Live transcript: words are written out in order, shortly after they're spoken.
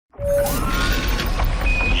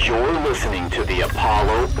listening to the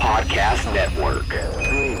Apollo Podcast Network.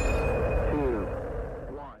 3, 2,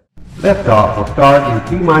 1. Liftoff will start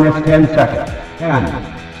in T-minus 10 seconds. 10,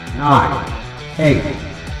 9, 8,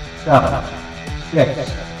 7, 6.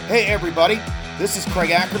 Hey everybody, this is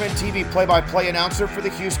Craig Ackerman, TV play-by-play announcer for the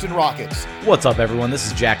Houston Rockets. What's up, everyone? This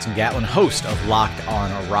is Jackson Gatlin, host of Locked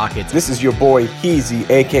On Rockets. This is your boy Heezy,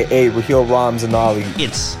 a.k.a. Raheel Ramzanali.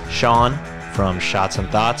 It's Sean from Shots and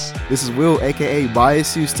Thoughts. This is Will, a.k.a.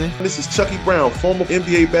 Bias Houston. This is Chucky Brown, former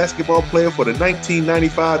NBA basketball player for the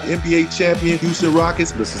 1995 NBA champion Houston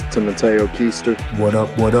Rockets. This is Timoteo Keister. What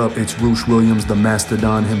up? It's Roosh Williams, the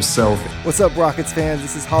Mastodon himself. What's up, Rockets fans?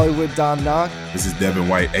 This is Hollywood Dom Knock. This is Devin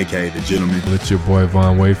White, a.k.a. The Gentleman. It's your boy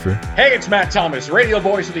Von Wafer. Hey, it's Matt Thomas, radio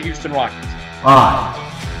voice of the Houston Rockets.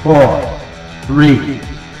 5, 4, 3,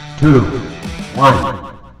 2,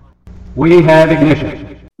 1. We have ignition.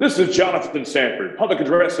 This is Jonathan Sanford, public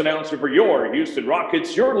address announcer for your Houston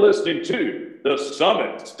Rockets. You're listening to The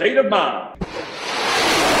Summit State of Mind.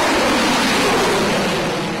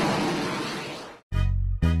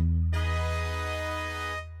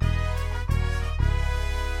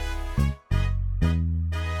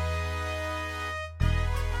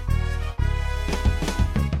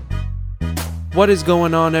 What is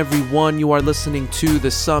going on, everyone? You are listening to The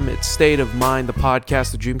Summit State of Mind, the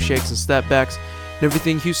podcast of Dream Shakes and Stepbacks, and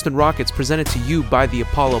everything Houston Rockets, presented to you by the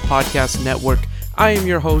Apollo Podcast Network. I am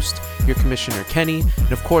your host, your commissioner, Kenny,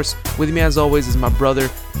 and of course, with me as always is my brother,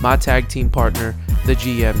 my tag team partner, the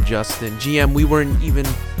GM, Justin. GM, we weren't even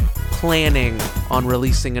planning on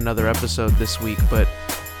releasing another episode this week, but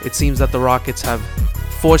it seems that the Rockets have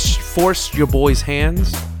forced your boy's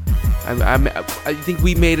hands. I think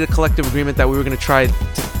we made a collective agreement that we were going to try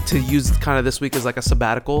to use kind of this week as like a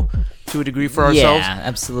sabbatical to a degree for ourselves. Yeah,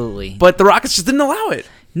 absolutely. But the Rockets just didn't allow it.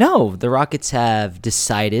 No, the Rockets have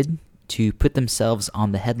decided to put themselves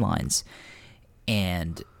on the headlines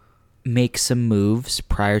and make some moves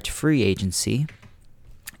prior to free agency.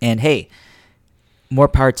 And hey, more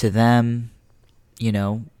power to them, you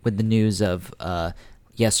know, with the news of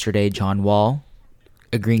yesterday, John Wall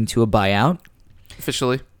agreeing to a buyout.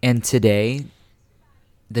 Officially. And today,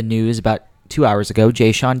 the news about 2 hours ago,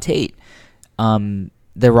 Jae'Sean Tate.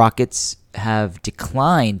 The Rockets have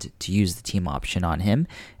declined to use the team option on him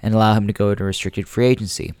and allow him to go to restricted free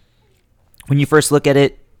agency. When you first look at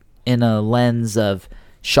it in a lens of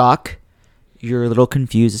shock, you're a little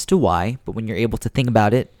confused as to why. But when you're able to think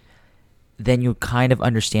about it, then you kind of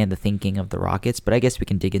understand the thinking of the Rockets. But I guess we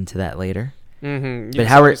can dig into that later. Mm-hmm. But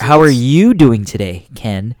how are you doing today,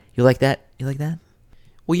 Ken? You like that? You like that?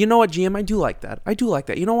 Well, you know what, GM? I do like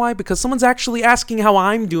that. You know why? Because someone's actually asking how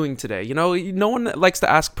I'm doing today. You know, no one likes to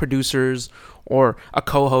ask producers or a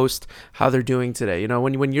co-host how they're doing today. You know,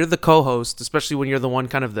 when you're the co-host, especially when you're the one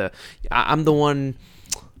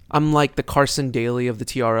I'm like the Carson Daly of the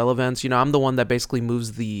TRL events. You know, I'm the one that basically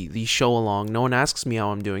moves the show along. No one asks me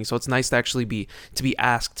how I'm doing, so it's nice to actually be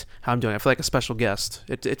asked how I'm doing. I feel like a special guest.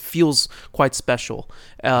 It feels quite special.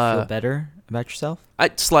 You feel better about yourself?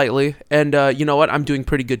 Slightly, and you know what? I'm doing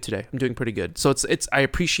pretty good today. I'm doing pretty good. So it's. I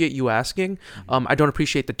appreciate you asking. I don't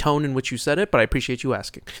appreciate the tone in which you said it, but I appreciate you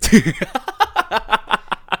asking.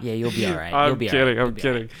 Yeah, you'll be all right. I'm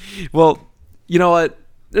kidding. Well, you know what?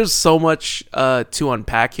 There's so much to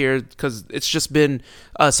unpack here because it's just been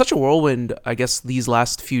such a whirlwind, I guess, these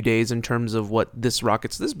last few days in terms of what this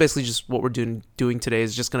is basically just what we're doing today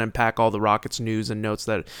is just going to unpack all the Rockets news and notes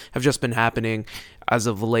that have just been happening as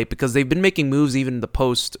of late because they've been making moves even in the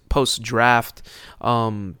post draft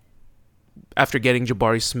after getting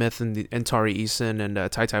Jabari Smith and Tari Eason and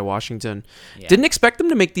Ty Washington. Yeah. Didn't expect them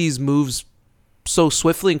to make these moves so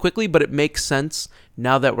swiftly and quickly, but it makes sense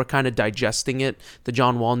now that we're kind of digesting it, the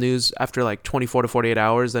John Wall news after like 24 to 48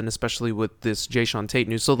 hours, and especially with this Jae'Sean Tate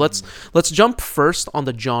news. So let's jump first on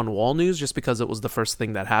the John Wall news just because it was the first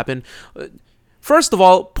thing that happened. First of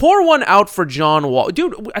all, pour one out for John Wall.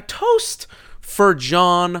 Dude, a toast for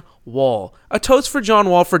John Wall. A toast for John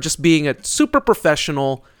Wall for just being a super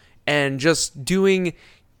professional and just doing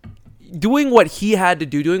what he had to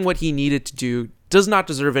do, doing what he needed to do. Does not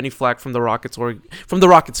deserve any flack from the Rockets or from the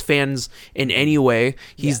Rockets fans in any way.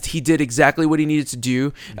 He did exactly what he needed to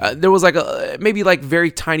do. There was like maybe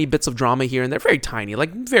very tiny bits of drama here and they're very tiny,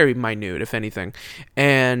 like very minute, if anything.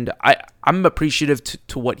 And I'm appreciative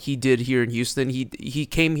to what he did here in Houston. He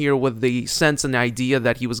came here with the sense and the idea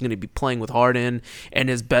that he was going to be playing with Harden and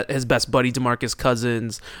his best buddy DeMarcus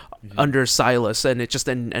Cousins under Silas, and it just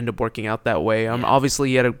ended up working out that way. Obviously,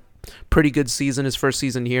 he had a pretty good season his first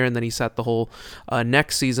season here, and then he sat the whole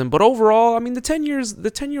next season. But overall, I mean, the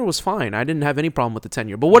tenure was fine. I didn't have any problem with the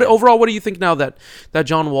tenure. But overall, what do you think now that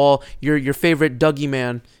John Wall, your favorite Dougie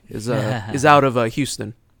man, is out of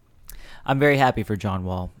Houston? I'm very happy for John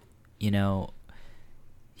Wall. You know,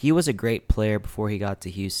 he was a great player before he got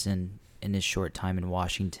to Houston in his short time in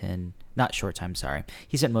Washington. Not short time, sorry.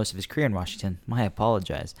 He spent most of his career in Washington. I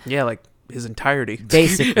apologize. Yeah, like his entirety.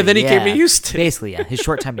 Basically. And then he came to Houston. Basically, yeah. His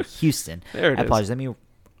short time in Houston. There it I apologize. is. Let me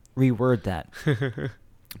reword that.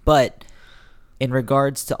 But in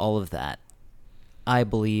regards to all of that, I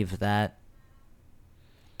believe that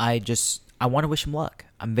I want to wish him luck.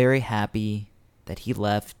 I'm very happy that he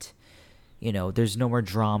left. You know, there's no more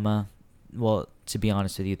drama. Well, to be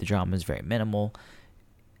honest with you, the drama is very minimal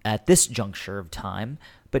at this juncture of time.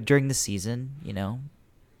 But during the season, you know,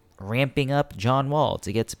 ramping up John Wall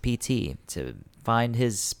to get to PT, to find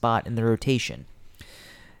his spot in the rotation.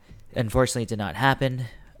 Unfortunately, it did not happen.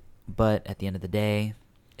 But at the end of the day,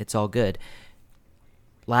 it's all good.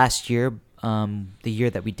 Last year, the year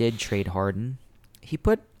that we did trade Harden, he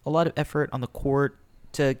put a lot of effort on the court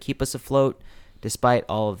to keep us afloat. Despite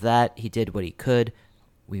all of that, he did what he could.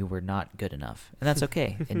 We were not good enough. And that's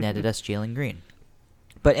okay. It netted us Jalen Green.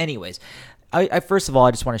 But anyways, I first of all,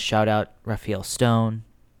 I just want to shout out Rafael Stone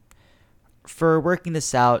for working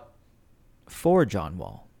this out for John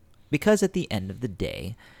Wall. Because at the end of the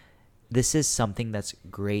day, this is something that's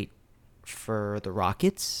great for the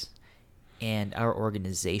Rockets and our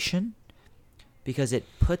organization because it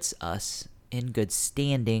puts us in good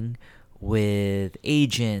standing with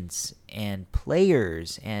agents and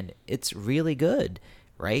players, and it's really good,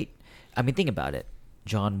 right? I mean, think about it.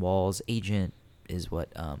 John Wall's agent is what,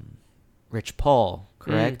 Rich Paul,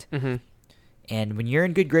 correct? Mm-hmm. And when you're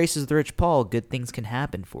in good graces with Rich Paul, good things can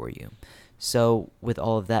happen for you. So with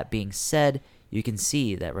all of that being said, you can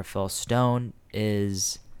see that Rafael Stone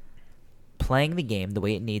is playing the game the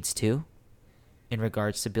way it needs to in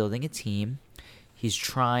regards to building a team. He's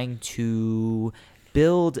trying to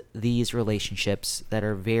build these relationships that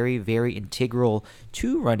are very, very integral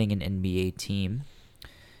to running an NBA team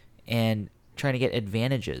and trying to get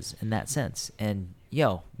advantages in that sense. And,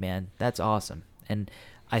 man, that's awesome. And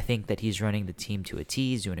I think that he's running the team to a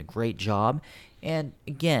T. He's doing a great job. And,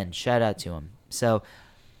 again, shout out to him. So,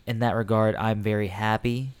 in that regard, I'm very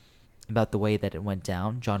happy about the way that it went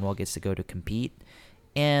down. John Wall gets to go to compete.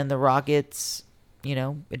 And the Rockets,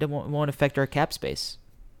 it won't affect our cap space.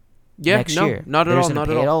 Yeah, next year. Not at all. Not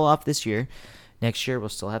at pay all. it all off this year. Next year, we'll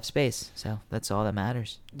still have space. So that's all that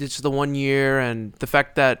matters. It's the 1 year, and the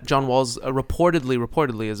fact that John Wall's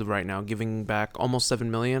reportedly as of right now, giving back almost $7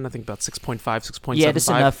 million. I think about 6.5, 6.75. Yeah, just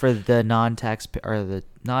enough for the non-taxpayer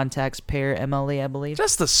MLE, I believe.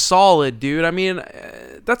 Just a solid dude. I mean,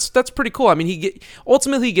 that's pretty cool. I mean,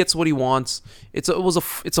 ultimately he gets what he wants. It's a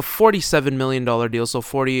 $47 million deal, so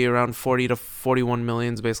around 40 to 41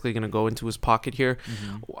 million is basically going to go into his pocket here.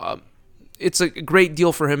 Mm-hmm. It's a great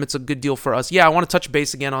deal for him. It's a good deal for us. Yeah, I want to touch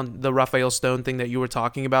base again on the Rafael Stone thing that you were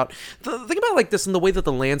talking about. Think about it like this, and the way that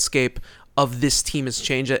the landscape of this team has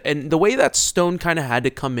changed, and the way that Stone kind of had to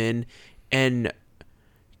come in and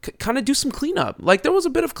kind of do some cleanup. Like, there was a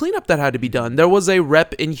bit of cleanup that had to be done. There was a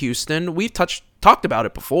rep in Houston. We've talked about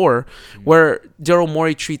it before, where Daryl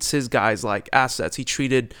Morey treats his guys like assets. He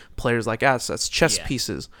treated players like assets, chess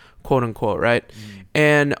pieces, quote unquote, right?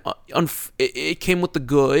 And it came with the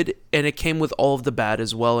good, and it came with all of the bad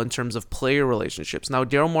as well in terms of player relationships. Now,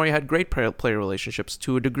 Daryl Morey had great player relationships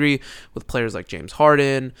to a degree with players like James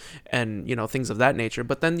Harden and things of that nature.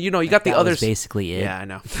 But then you got the others. Basically, it. Yeah, I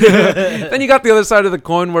know. Then you got the other side of the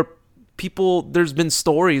coin where there's been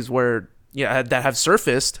stories where that have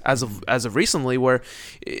surfaced as of recently where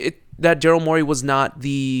that Daryl Morey was not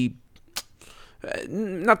the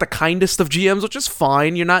kindest of GMs, which is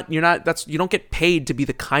fine. You don't get paid to be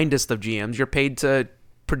the kindest of GMs. You're paid to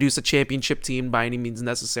produce a championship team by any means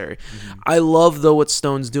necessary. Mm-hmm. I love though what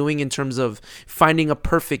Stone's doing in terms of finding a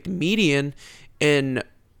perfect median in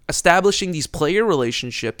establishing these player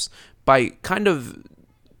relationships by kind of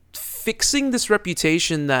fixing this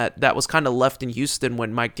reputation that was kind of left in Houston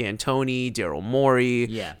when Mike D'Antoni, Daryl Morey,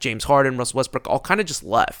 James Harden, Russell Westbrook all kind of just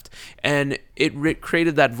left. And it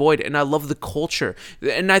created that void. And I love the culture.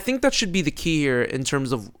 And I think that should be the key here in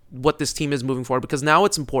terms of what this team is moving forward, because now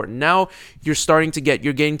it's important. Now you're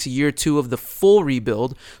getting to year 2 of the full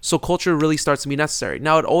rebuild. So culture really starts to be necessary.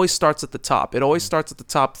 Now it always starts at the top. It always starts at the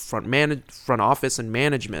top, front office and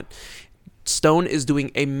management. Stone is doing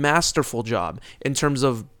a masterful job in terms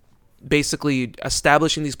of basically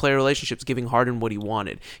establishing these player relationships, giving Harden what he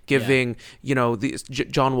wanted, giving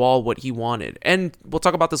John Wall what he wanted, and we'll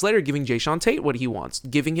talk about this later, giving Jae'Sean Tate what he wants,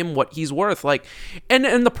 giving him what he's worth, like, and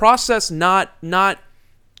in the process not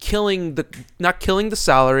killing the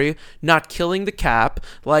salary, not killing the cap,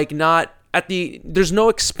 like there's no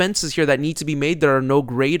expenses here that need to be made that are no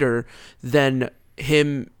greater than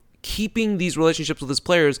him keeping these relationships with his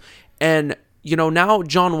players. And now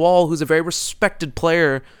John Wall, who's a very respected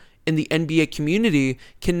player in the NBA community,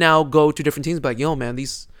 can now go to different teams and be like, yo, man,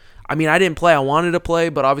 I didn't play. I wanted to play,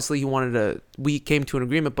 but obviously we came to an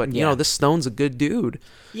agreement, but this Stone's a good dude.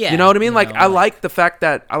 Yeah. You know what I mean? I like the fact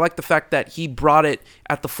that he brought it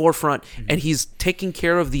at the forefront, and he's taking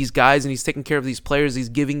care of these guys and he's taking care of these players. He's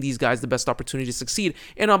giving these guys the best opportunity to succeed.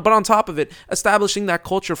 And but on top of it, establishing that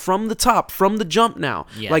culture from the top, from the jump now.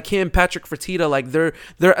 Yeah. Like him, Patrick Fertitta, like they're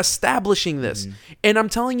establishing this. And I'm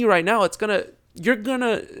telling you right now,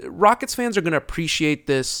 Rockets fans are gonna appreciate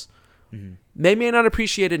this. They may not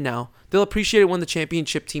appreciate it now. They'll appreciate it when the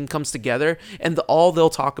championship team comes together, and all they'll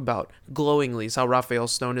talk about glowingly is how Rafael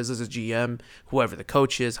Stone is as a GM, whoever the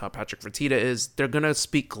coach is, how Patrick Fertitta is. They're going to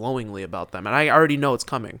speak glowingly about them, and I already know it's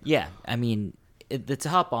coming. Yeah, to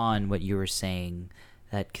hop on what you were saying,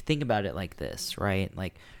 that think about it like this, right?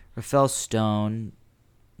 Like, Rafael Stone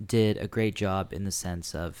did a great job in the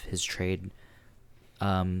sense of his trade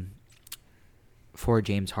for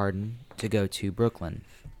James Harden to go to Brooklyn.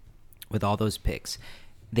 With all those picks,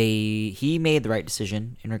 he made the right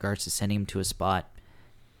decision in regards to sending him to a spot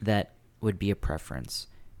that would be a preference.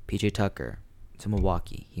 PJ Tucker to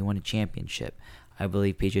Milwaukee. He won a championship. I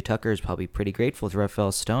believe PJ Tucker is probably pretty grateful to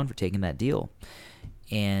Rafael Stone for taking that deal.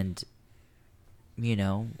 And,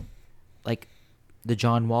 like the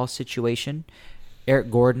John Wall situation,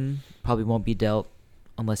 Eric Gordon probably won't be dealt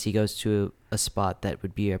unless he goes to a spot that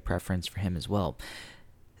would be a preference for him as well.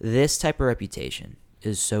 This type of reputation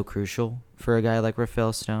is so crucial for a guy like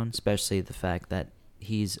Rafael Stone, especially the fact that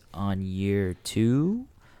he's on year 2,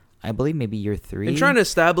 I believe, maybe year 3. And trying to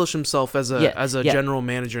establish himself as a general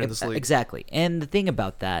manager in this league. Exactly. And the thing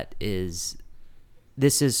about that is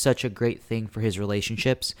this is such a great thing for his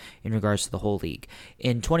relationships in regards to the whole league.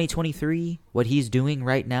 In 2023, what he's doing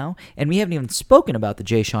right now, and we haven't even spoken about the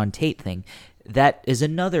Jae'Sean Tate thing, that is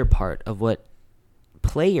another part of what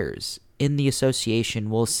players in the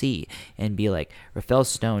association will see and be like, Rafael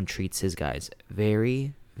Stone treats his guys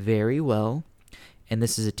very, very well, and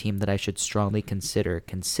this is a team that I should strongly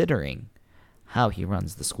considering how he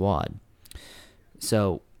runs the squad.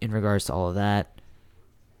 So, in regards to all of that,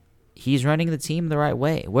 he's running the team the right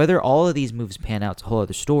way. Whether all of these moves pan out is a whole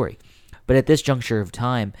other story. But at this juncture of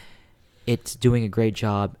time, it's doing a great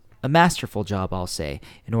job, a masterful job, I'll say,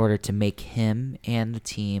 in order to make him and the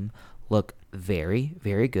team look very,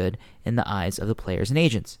 very good in the eyes of the players and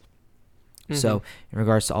agents. So, in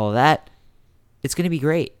regards to all of that, it's going to be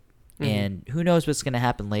great. And who knows what's going to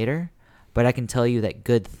happen later, but I can tell you that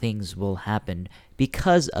good things will happen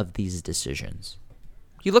because of these decisions.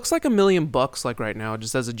 He looks like $1 million like right now,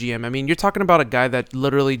 just as a GM. You're talking about a guy that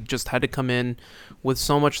literally just had to come in with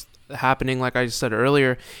so much happening, like I said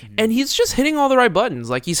earlier, and he's just hitting all the right buttons.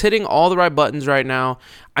 Like, he's hitting all the right buttons right now.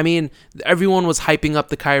 Everyone was hyping up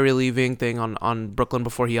the Kyrie leaving thing on Brooklyn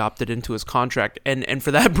before he opted into his contract, and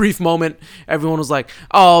for that brief moment, everyone was like,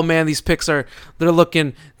 "Oh man, these picks they're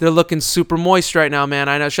looking super moist right now, man."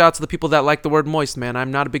 I know. Shout out to the people that like the word moist, man. I'm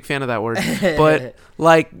not a big fan of that word, but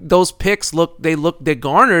like those picks they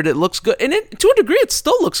garnered. It looks good, and to a degree, it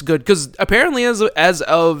still looks good because apparently, as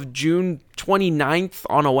of June 29th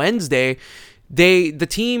on a Wednesday, the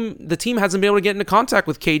team hasn't been able to get into contact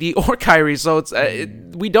with KD or Kyrie, so it's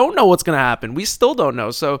we don't know what's going to happen. We still don't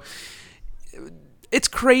know. So it's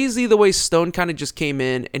crazy the way Stone kind of just came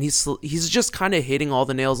in, and he's just kind of hitting all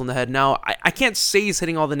the nails on the head. Now, I can't say he's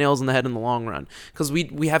hitting all the nails on the head in the long run because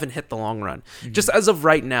we haven't hit the long run. Just as of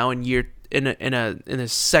right now, in a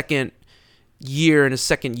second year in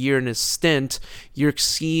his stint, you're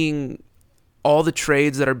seeing all the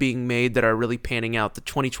trades that are being made that are really panning out. The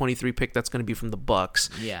 2023 pick that's going to be from the Bucks.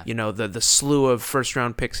 Yeah. The slew of first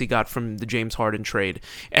round picks he got from the James Harden trade,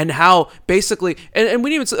 and how basically, and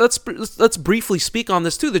we didn't even let's briefly speak on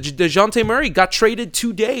this too. The DeJounte Murray got traded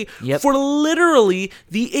today for literally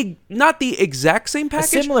not the exact same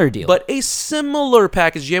package, a similar deal, but a similar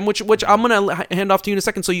package, Jim. Which I'm gonna hand off to you in a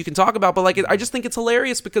second so you can talk about. But I just think it's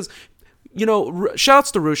hilarious because, shout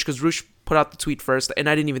outs to Roosh, because Roosh put out the tweet first, and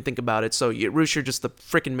I didn't even think about it. So, Roosh, you're just the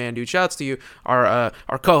freaking man, dude. Shouts to you, our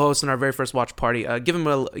co-host in our very first watch party. Give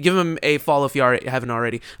him a follow if you haven't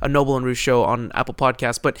already. A Noble and Roosh show on Apple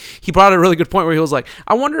Podcasts. But he brought a really good point where he was like,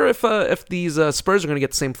 I wonder if these Spurs are going to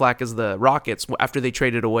get the same flack as the Rockets after they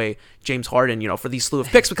traded away James Harden, for these slew of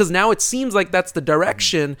picks, because now it seems like that's the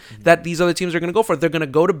direction that these other teams are going to go for. They're going to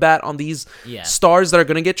go to bat on these stars that are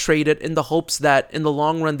going to get traded in the hopes that in the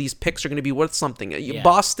long run these picks are going to be worth something.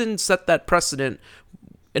 Boston set that precedent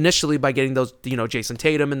initially by getting those, Jason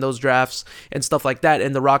Tatum in those drafts and stuff like that,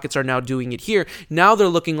 and the Rockets are now doing it here. Now they're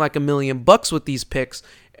looking like $1 million with these picks,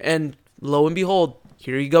 and lo and behold,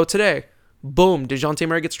 here you go today. Boom, DeJounte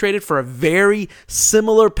Murray gets traded for a very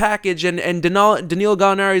similar package, and Danilo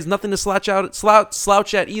Gallinari is nothing to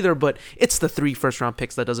slouch at either, but it's the 3 first-round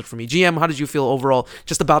picks that does it for me. GM, how did you feel overall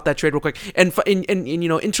just about that trade real quick? And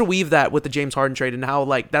interweave that with the James Harden trade and how,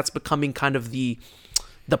 that's becoming kind of the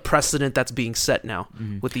precedent that's being set now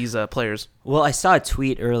with these players. Well, I saw a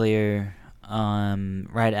tweet earlier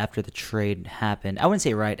right after the trade happened. I wouldn't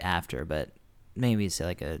say right after, but maybe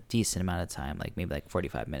say a decent amount of time, maybe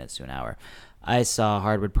 45 minutes to an hour. I saw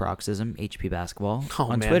Hardwood Paroxysm, HP Basketball,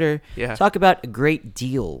 on Twitter talk about a great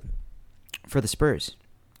deal for the Spurs.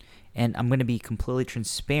 And I'm going to be completely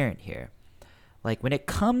transparent here. When it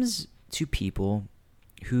comes to people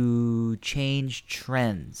who change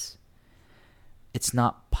trends, it's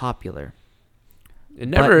not popular. It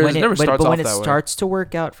never starts off that way. But when it starts to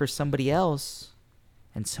work out for somebody else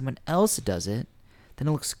and someone else does it, then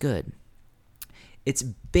it looks good. It's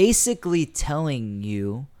basically telling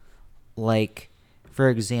you, for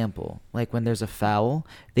example, when there's a foul,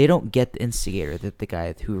 they don't get the instigator, the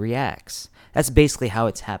guy who reacts. That's basically how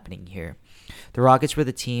it's happening here. The Rockets were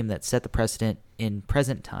the team that set the precedent in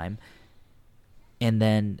present time, and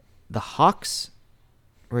then the Hawks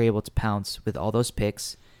were able to pounce with all those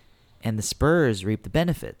picks, and the Spurs reap the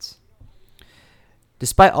benefits.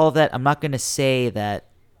 Despite all of that, I'm not going to say that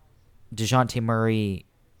DeJounte Murray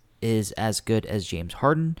is as good as James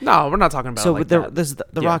Harden. No, we're not talking about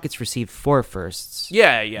the Rockets received 4 firsts.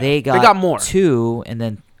 Yeah. They got more. 2 and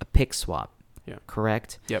then a pick swap. Yeah.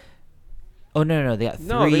 Correct? Yep. Oh, no. They got 3.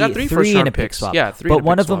 No, they got 3 3 and a pick picks. swap. Yeah, 3 But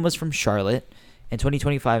one of them was from Charlotte, and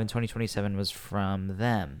 2025 and 2027 was from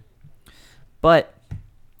them. But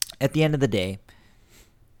at the end of the day,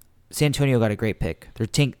 San Antonio got a great pick.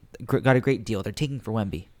 Got a great deal. They're taking for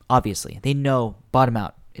Wemby, obviously. They know bottom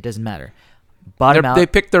out. It doesn't matter.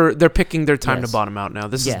 They're picking their time to bottom out now.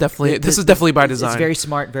 This is definitely by design. It's very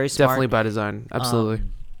smart. Definitely by design. Absolutely.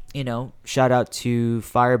 Shout out to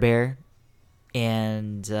Firebear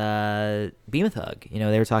and Behemoth Hug.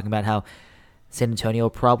 They were talking about how San Antonio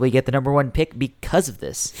will probably get the number 1 pick because of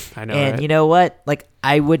this. I know. And right? You know what?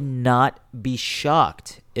 I would not be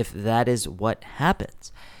shocked if that is what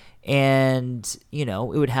happens. And it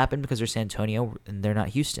would happen because they're San Antonio and they're not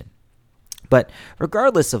Houston. But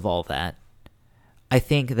regardless of all that, I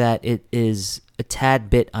think that it is a tad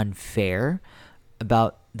bit unfair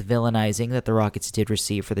about the villainizing that the Rockets did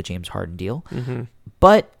receive for the James Harden deal. Mm-hmm.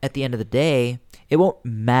 But at the end of the day, it won't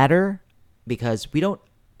matter because we don't...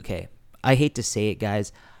 Okay, I hate to say it,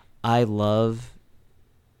 guys. I love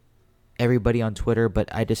everybody on Twitter, but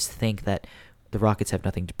I just think that the Rockets have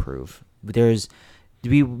nothing to prove.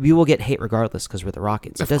 We will get hate regardless because we're the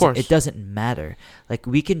Rockets. It doesn't matter.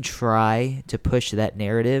 We can try to push that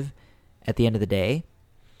narrative at the end of the day,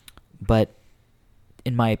 but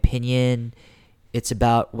in my opinion, it's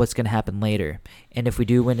about what's going to happen later. And if we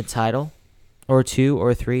do win a title, or 2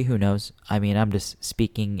 or 3, who knows? I mean, I'm just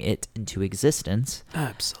speaking it into existence.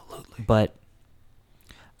 Absolutely. But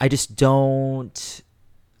I just don't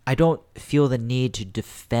feel the need to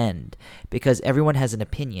defend because everyone has an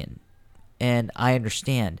opinion. And I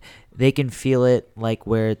understand. They can feel it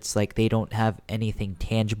where it's they don't have anything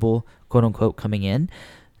tangible, quote unquote, coming in.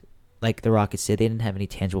 Like the Rockets did, they didn't have any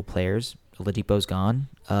tangible players. Oladipo's gone.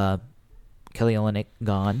 Kelly Olynyk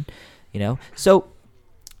gone. So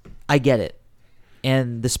I get it.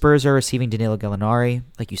 And the Spurs are receiving Danilo Gallinari.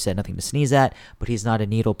 Like you said, nothing to sneeze at, but he's not a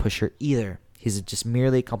needle pusher either. He's just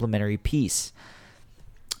merely a complimentary piece.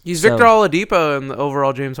 He's Victor Oladipo in the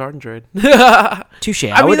overall James Harden trade. Touche.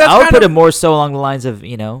 I would put him more so along the lines of,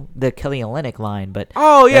 the Kelly Olynyk line. But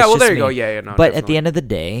oh, yeah, well, there you go. Yeah, no, but definitely. At the end of the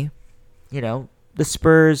day, the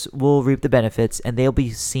Spurs will reap the benefits, and they'll be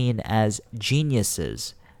seen as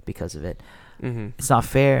geniuses because of it. Mm-hmm. It's not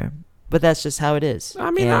fair, but that's just how it is. I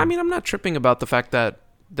mean, I'm not tripping about the fact that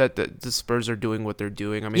the Spurs are doing what they're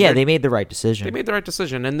doing. I mean, they made the right decision. They made the right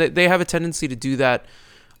decision, and they have a tendency to do that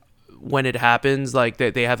when it happens, like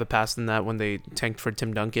they have a past in that when they tanked for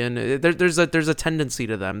Tim Duncan. There's a tendency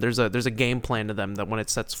to them. There's a game plan to them that when it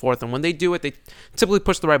sets forth, and when they do it, they typically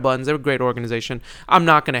push the right buttons. They're a great organization. I'm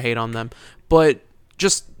not gonna hate on them, but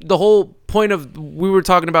just the whole point of we were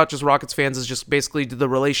talking about just Rockets fans is just basically the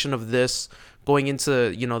relation of this going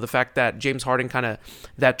into, you know, the fact that James Harden kind of,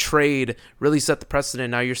 that trade really set the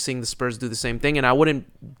precedent. Now you're seeing the Spurs do the same thing, and I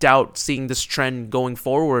wouldn't doubt seeing this trend going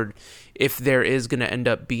forward if there is going to end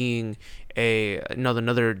up being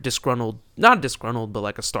another disgruntled, not disgruntled, but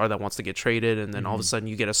like a star that wants to get traded, and then all of a sudden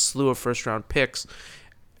you get a slew of first round picks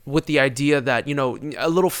with the idea that, you know, a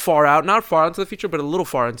little far out, not far into the future, but a little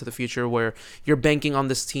far into the future where you're banking on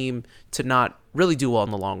this team to not really do well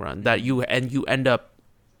in the long run, that you end up,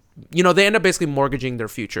 you know, they end up basically mortgaging their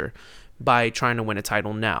future by trying to win a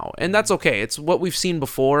title now. And that's okay. It's what we've seen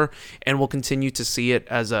before, and we'll continue to see it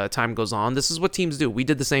as time goes on. This is what teams do. We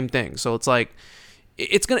did the same thing. So it's like,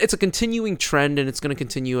 it's a continuing trend, and it's going to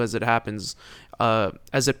continue as it happens,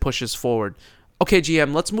 as it pushes forward. Okay,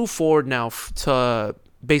 GM, let's move forward now to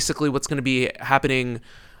basically what's going to be happening.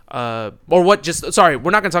 We're not going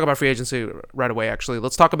to talk about free agency right away, actually.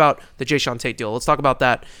 Let's talk about the Jae'Sean Tate deal. Let's talk about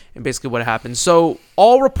that and basically what happened. So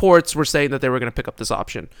all reports were saying that they were going to pick up this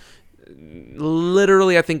option.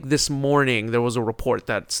 Literally, I think this morning there was a report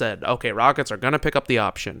that said, okay, Rockets are going to pick up the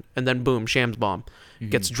option. And then boom, Shams bomb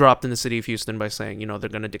gets dropped in the city of Houston by saying, you know, they're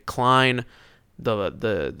going to decline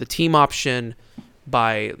the team option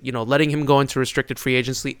by, you know, letting him go into restricted free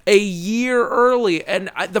agency a year early.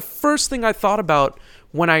 And the first thing I thought about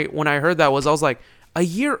when I heard that was, I was like, a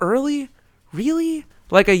year early? Really?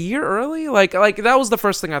 Like a year early? Like that was the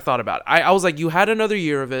first thing I thought about. I was like, you had another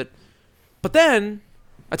year of it. But then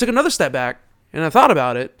I took another step back and I thought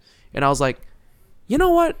about it, and I was like, you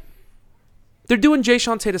know what? They're doing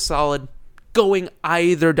Jae'Sean Tate a solid, going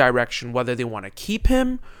either direction, whether they want to keep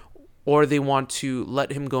him or they want to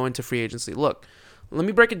let him go into free agency. Look, let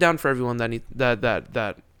me break it down for everyone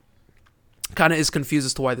that kind of is confused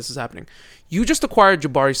as to why this is happening. You just acquired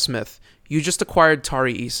Jabari Smith. You just acquired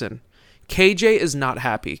Tari Eason. KJ is not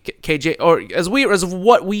happy. KJ, or as of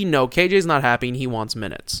what we know, KJ is not happy and he wants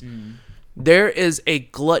minutes. There is a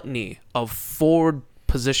gluttony of forward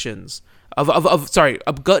positions, a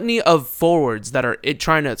gluttony of forwards that are you're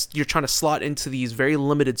trying to slot into these very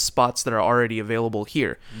limited spots that are already available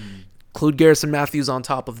here. Include Garrison Matthews on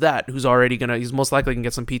top of that, he's most likely going to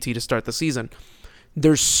get some PT to start the season.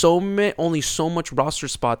 There's only so much roster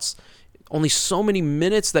spots, only so many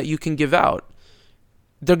minutes that you can give out.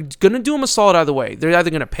 They're going to do him a solid either way. They're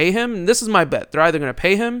either going to pay him, and this is my bet, they're either going to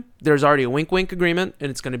pay him, there's already a wink-wink agreement,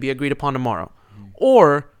 and it's going to be agreed upon tomorrow.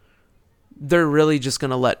 Or they're really just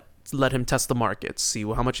going to let him test the market, see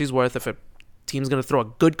how much he's worth. If a team's going to throw a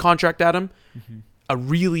good contract at him, a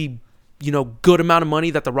really, you know, good amount of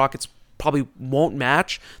money that the Rockets probably won't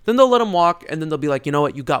match, then they'll let him walk, and then they'll be like, you know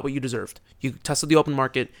what, you got what you deserved. You tested the open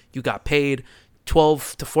market, you got paid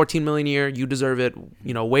 $12 to $14 million a year, you deserve it,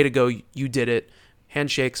 you know, way to go, you did it.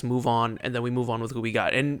 Handshakes, move on, and then we move on with who we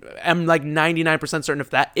got. And I'm like 99% certain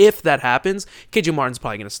if that happens, KJ Martin's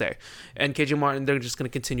probably going to stay. And KJ Martin, they're just going to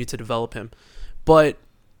continue to develop him. But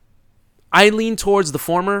I lean towards the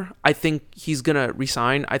former. I think he's going to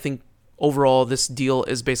resign. I think overall this deal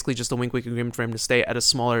is basically just a wink-wink agreement for him to stay at a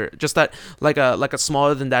smaller, just that like a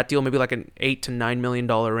smaller than that deal, maybe like an $8 to $9 million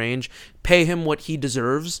range. Pay him what he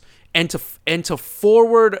deserves. And to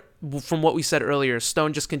forward from what we said earlier,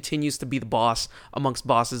 Stone just continues to be the boss amongst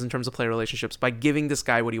bosses in terms of player relationships by giving this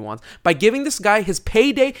guy what he wants, by giving this guy his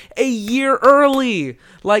payday a year early.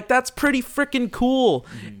 Like, that's pretty freaking cool.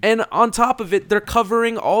 And on top of it, they're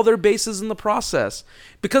covering all their bases in the process.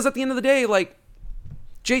 Because at the end of the day, like,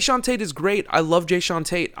 Jae'Sean Tate is great. I love Jae'Sean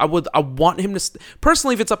Tate. I want him to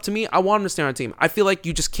personally, if it's up to me, I want him to stay on a team. I feel like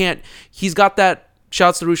you just can't. He's got that.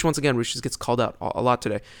 Shouts to Roosh once again. Roosh just gets called out a lot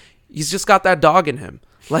today. He's just got that dog in him.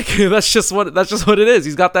 Like, that's just what it is.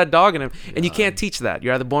 He's got that dog in him, and you can't teach that.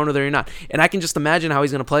 You're either born with it or you're not. And I can just imagine how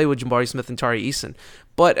he's going to play with Jabari Smith and Tari Eason.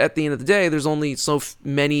 But at the end of the day, there's only so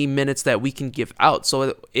many minutes that we can give out.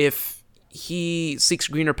 So if he seeks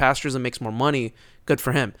greener pastures and makes more money, good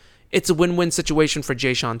for him. It's a win-win situation for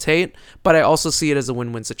Jae'Sean Tate, but I also see it as a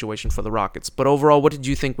win-win situation for the Rockets. But overall, what did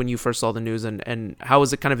you think when you first saw the news, and how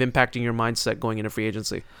is it kind of impacting your mindset going into free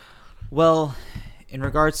agency? Well, in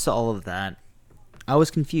regards to all of that, I was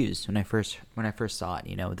confused when I first saw it.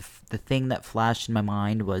 You know, the thing that flashed in my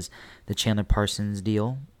mind was the Chandler Parsons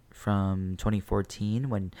deal from 2014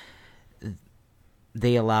 when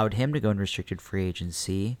they allowed him to go in restricted free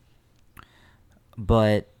agency.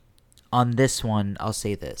 But on this one, I'll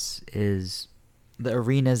say this is the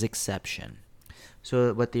arena's exception.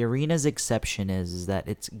 So what the arena's exception is that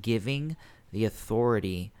it's giving the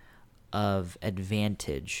authority of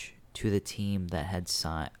advantage to the team that had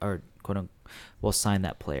signed or quote unquote will sign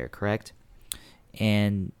that player, correct?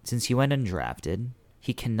 And since he went undrafted,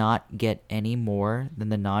 he cannot get any more than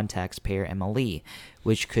the non-taxpayer MLE,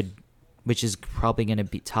 which is probably going to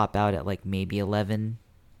be top out at like maybe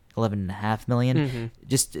 11.5 million. Mm-hmm.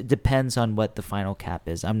 Just it depends on what the final cap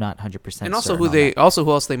is. I'm not 100% And also certain who else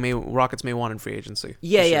Rockets may want in free agency.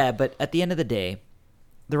 Yeah, but at the end of the day,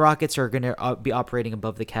 the Rockets are going to be operating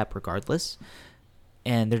above the cap regardless.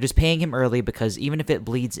 And they're just paying him early because even if it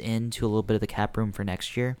bleeds into a little bit of the cap room for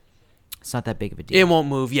next year, it's not that big of a deal. It won't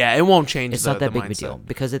move. Yeah, it won't change. It's not that big of a deal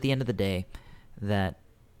because at the end of the day, that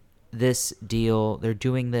this deal, they're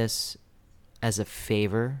doing this as a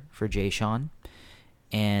favor for Jay Sean,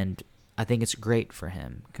 and I think it's great for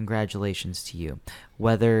him. Congratulations to you.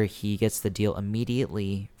 Whether he gets the deal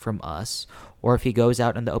immediately from us or if he goes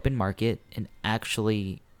out in the open market and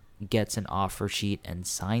actually gets an offer sheet and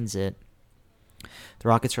signs it, the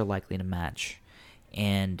Rockets are likely to match.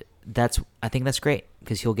 And I think that's great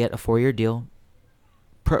because he'll get a 4-year deal,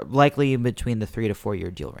 likely in between the 3 to 4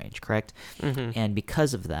 year deal range, correct? Mm-hmm. And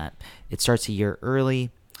because of that, it starts a year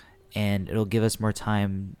early, and it'll give us more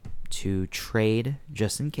time to trade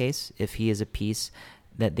just in case if he is a piece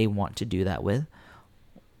that they want to do that with,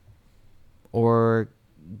 or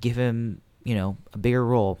give him a bigger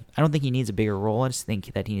role. I don't think he needs a bigger role. I just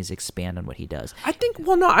think that he needs to expand on what he does. I think.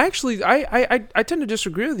 Well, no, I tend to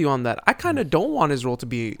disagree with you on that. I kind of don't want his role to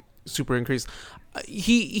be super increased.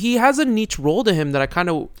 He has a niche role to him that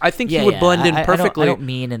I think he would blend in perfectly. I don't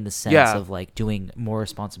mean in the sense of like doing more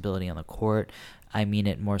responsibility on the court. I mean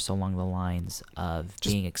it more so along the lines of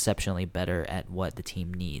just being exceptionally better at what the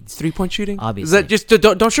team needs. 3-point shooting? Obviously. Is that just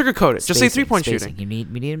don't sugarcoat it. Just say 3-point shooting. You need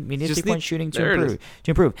 3-point shooting to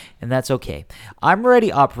improve. And that's okay. I'm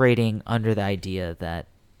already operating under the idea that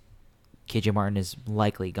KJ Martin is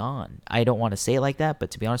likely gone. I don't want to say it like that,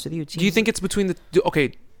 but to be honest with you, do you think it's between the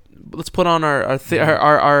okay, let's put on our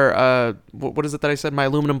what is it that I said? My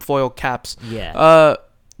aluminum foil caps. Yeah.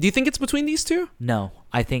 Do you think it's between these two? No,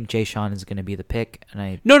 I think Jay Sean is going to be the pick,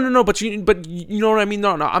 and No, but you know what I mean.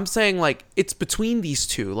 No, I'm saying like it's between these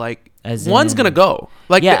two. Like one's gonna go.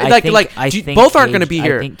 Like both aren't gonna be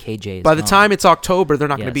here. I think KJ is by the time it's October, they're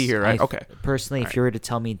not gonna be here, right? Okay. Personally, if you were to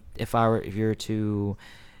tell me, if you were to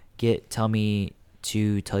tell me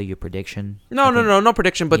to tell you a prediction. No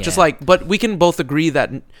prediction, but just but we can both agree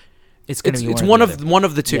that. It's one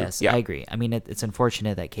of the two. Yes, yeah. I agree. I mean, it's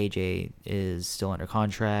unfortunate that KJ is still under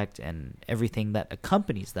contract and everything that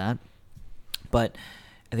accompanies that. But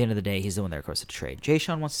at the end of the day, he's the one that requested a trade. Jay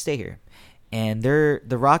Sean wants to stay here, and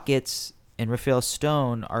the Rockets and Rafael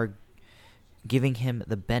Stone are giving him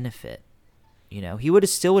the benefit. He would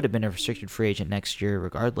have been a restricted free agent next year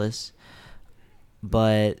regardless.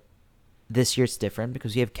 But this year it's different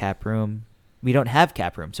because we have cap room. We don't have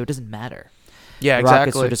cap room, so it doesn't matter. Yeah, the exactly.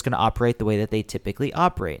 Rockets are just going to operate the way that they typically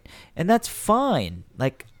operate. And that's fine.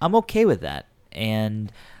 Like, I'm okay with that.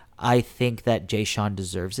 And I think that Jay Sean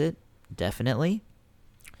deserves it, definitely.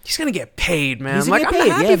 He's going to get paid, man. He's going to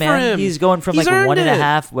get paid, for him. He's going from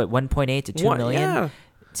 1.8 to 2 million yeah.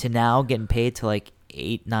 to now getting paid to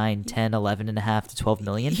 8, 9, 10, 11.5 to 12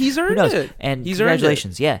 million. He's earned it. And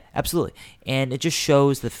congratulations. Yeah, absolutely. And it just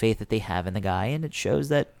shows the faith that they have in the guy. And it shows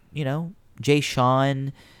that, Jay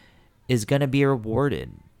Sean is going to be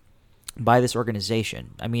rewarded by this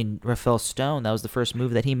organization. I mean, Rafael Stone, that was the first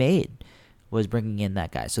move that he made, was bringing in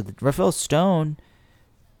that guy. So Rafael Stone,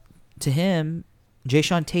 to him, Jay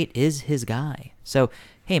Sean Tate is his guy. So,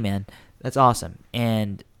 hey, man, that's awesome.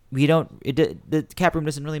 And the cap room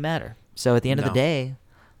doesn't really matter. So at the end of the day,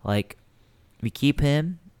 we keep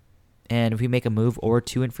him, and if we make a move or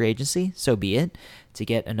two in free agency, so be it, to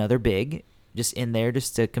get another big just in there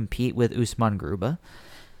just to compete with Usman Garuba.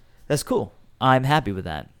 That's cool. I'm happy with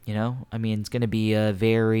that. I mean, it's going to be a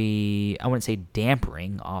very, I wouldn't say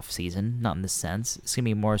dampering off season, not in this sense. It's going to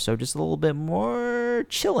be more so just a little bit more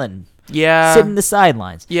chilling. Yeah. Sitting the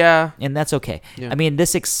sidelines. Yeah. And that's okay. Yeah. I mean,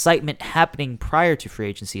 this excitement happening prior to free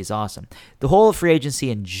agency is awesome. The whole free agency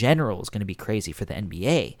in general is going to be crazy for the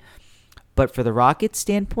NBA. But for the Rockets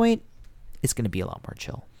standpoint, it's going to be a lot more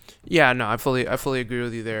chill. Yeah, no, I fully agree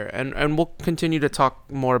with you there, and we'll continue to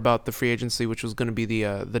talk more about the free agency, which was going to be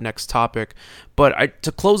the next topic. But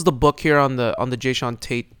to close the book here on the Jay Sean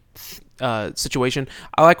Tate situation,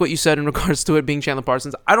 I like what you said in regards to it being Chandler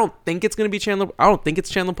Parsons. I don't think it's going to be Chandler. I don't think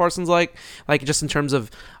it's Chandler Parsons like just in terms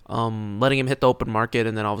of letting him hit the open market,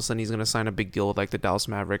 and then all of a sudden he's going to sign a big deal with the Dallas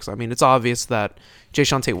Mavericks. I mean, it's obvious that Jay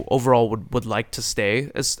Sean Tate overall would like to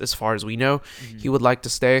stay, as far as we know. Mm-hmm. He would like to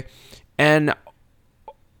stay, and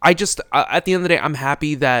at the end of the day, I'm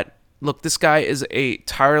happy that, look, this guy is a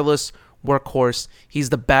tireless workhorse. He's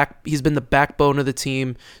been the backbone of the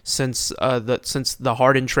team since the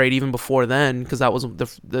Harden trade, even before then, because that was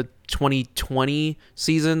the 2020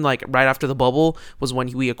 season, like right after the bubble was when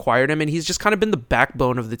we acquired him, and he's just kind of been the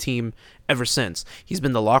backbone of the team ever since. He's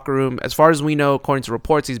been the locker room, as far as we know, according to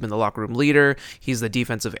reports, he's been the locker room leader. He's the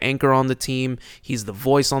defensive anchor on the team. He's the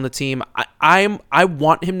voice on the team. I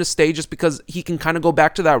want him to stay just because he can kind of go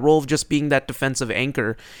back to that role of just being that defensive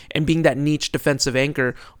anchor and being that niche defensive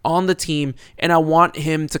anchor on the team, and I want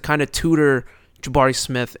him to kind of tutor Jabari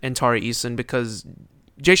Smith and Tari Eason, because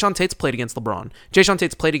Jae'Sean Tate's played against LeBron. Jae'Sean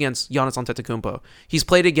Tate's played against Giannis Antetokounmpo. He's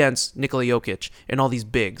played against Nikola Jokic and all these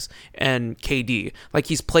bigs and KD. Like,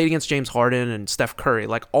 he's played against James Harden and Steph Curry.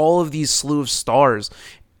 Like, all of these slew of stars.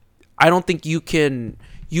 I don't think you can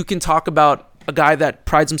talk about a guy that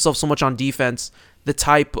prides himself so much on defense, the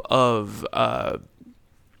type of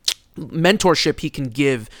mentorship he can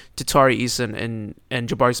give to Tari Eason and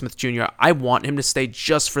Jabari Smith Jr. I want him to stay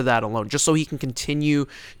just for that alone, just so he can continue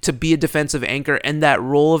to be a defensive anchor, and that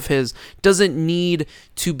role of his doesn't need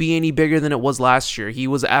to be any bigger than it was last year. He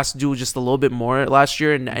was asked to do just a little bit more last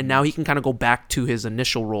year, and now he can kind of go back to his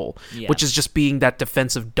initial role, which is just being that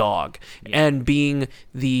defensive dog and being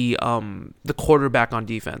the quarterback on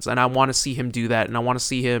defense. And I want to see him do that, and I want to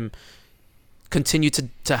see him continue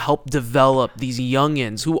to help develop these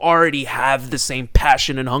youngins who already have the same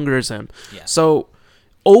passion and hunger as him. Yeah. So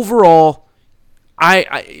overall,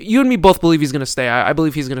 you and me both believe he's going to stay. I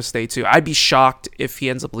believe he's going to stay too. I'd be shocked if he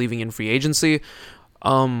ends up leaving in free agency.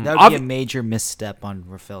 That would be a major misstep on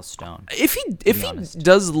Rafael Stone. If he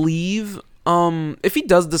does leave, if he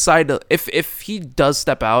does decide to, if he does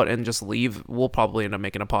step out and just leave, we'll probably end up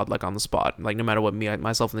making a pod like on the spot, like no matter what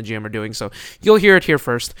myself and the GM are doing. So you'll hear it here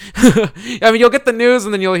first. I mean, you'll get the news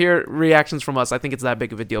and then you'll hear reactions from us. I think it's that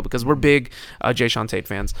big of a deal because we're big Jae'Sean Tate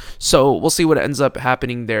fans. So we'll see what ends up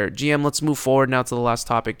happening there. GM, let's move forward now to the last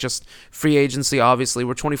topic, just free agency. Obviously,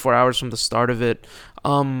 we're 24 hours from the start of it.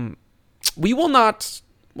 We will not.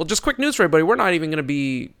 Well, just quick news for everybody. We're not even going to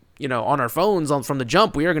be, on our phones from the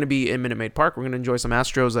jump. We are going to be in Minute Maid Park. We're going to enjoy some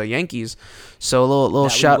Astros Yankees. So a little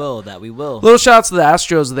shout. We will. Little shout outs to the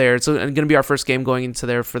Astros there. It's going to be our first game going into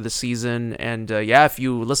there for the season. And if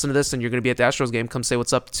you listen to this and you're going to be at the Astros game, come say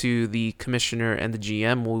what's up to the commissioner and the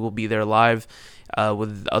GM. We will be there live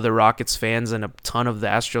with other Rockets fans and a ton of the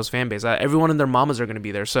Astros fan base. Everyone and their mamas are going to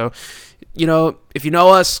be there. So, if you know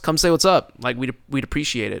us, come say what's up. Like, we'd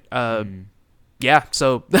appreciate it. Yeah,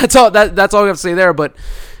 so that's all we have to say there. But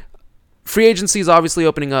free agency is obviously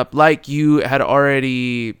opening up. Like you had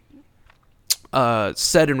already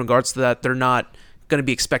said in regards to that, they're not going to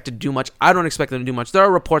be expected to do much. I don't expect them to do much. There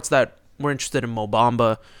are reports that we're interested in Mo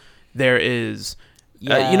Bamba. There is,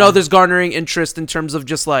 there's garnering interest in terms of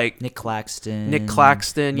just like Nick Claxton.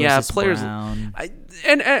 Moses players. Brown.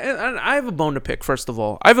 And I have a bone to pick. First of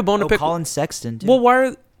all, I have a bone to pick. Colin Sexton. Too.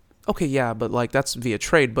 Well, but like that's via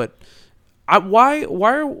trade, but. Why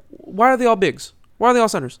are they all bigs? Why are they all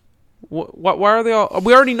centers? Why are they all?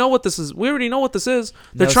 We already know what this is.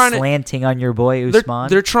 They're trying slanting on your boy Usman.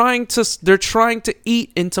 They're trying to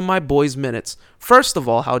eat into my boy's minutes. First of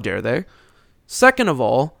all, how dare they? Second of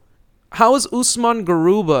all, how is Usman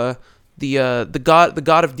Garuba, the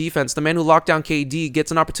god of defense, the man who locked down KD,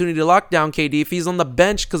 gets an opportunity to lock down KD if he's on the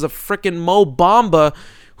bench because of freaking Mo Bamba,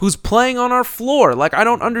 who's playing on our floor? Like, I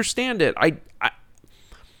don't understand it.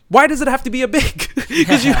 Why does it have to be a big?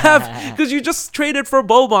 Because you just traded for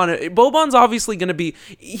Boban. Boban's obviously going to be,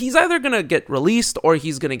 he's either going to get released or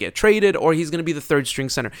he's going to get traded or he's going to be the third string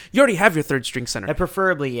center. You already have your third string center.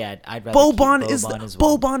 Preferably, I'd rather Boban keep is as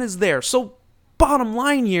well. Boban is there. So bottom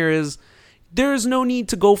line here is there is no need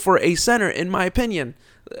to go for a center, in my opinion.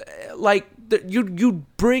 Like, you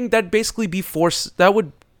bring that basically be forced. That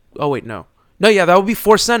would, that would be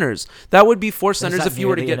four centers. That would be four centers if you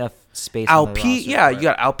were to get enough space Alp. You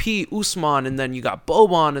got Alp, Usman, and then you got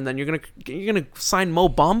Boban, and then you're gonna sign Mo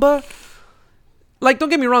Bamba. Like, don't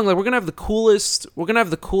get me wrong. Like, we're gonna have the coolest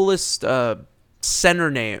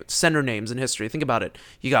center names in history. Think about it.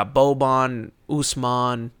 You got Boban,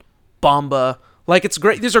 Usman, Bamba. Like, it's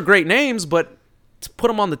great. These are great names, but to put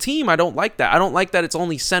them on the team, I don't like that. I don't like that it's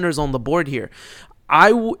only centers on the board here.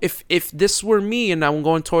 If this were me and I'm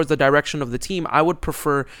going towards the direction of the team, I would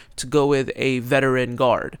prefer to go with a veteran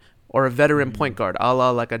guard or a veteran point guard, a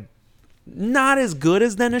la like a not as good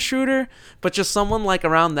as Dennis Schroeder, but just someone like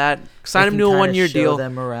around that. Sign him to a kinda 1-year show deal.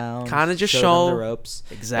 them around, Kind of just show them the ropes.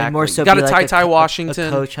 Exactly. And more so got be a like Ty Washington,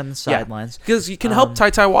 a coach on the sidelines. Because you can help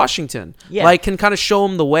Ty Washington. Yeah. Like, can kind of show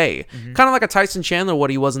him the way. Kind of like a Tyson Chandler,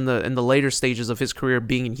 what he was in the later stages of his career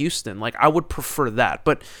being in Houston. Like, I would prefer that.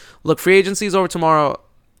 But look, free agency is over tomorrow.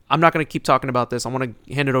 I'm not going to keep talking about this. I want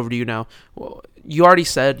to hand it over to you now. Well, you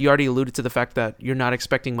already alluded to the fact that you're not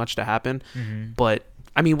expecting much to happen. But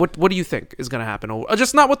I mean, what do you think is going to happen? Or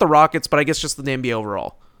just not with the Rockets, but I guess just the NBA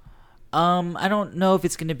overall. I don't know if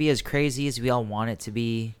it's going to be as crazy as we all want it to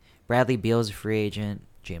be. Bradley Beal's a free agent.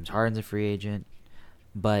 James Harden's a free agent.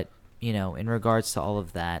 But, in regards to all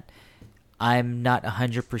of that, I'm not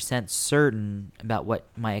 100% certain about what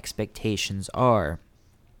my expectations are.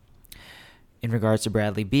 In regards to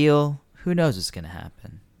Bradley Beal, who knows what's going to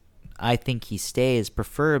happen? I think he stays,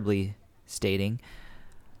 preferably stating.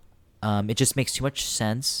 It just makes too much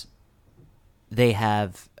sense. They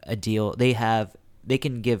have a deal. They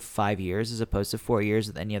can give 5 years as opposed to 4 years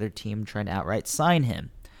with any other team trying to outright sign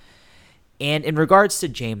him. And in regards to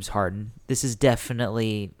James Harden, this is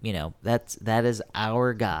definitely, that is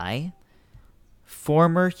our guy.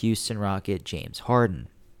 Former Houston Rocket James Harden.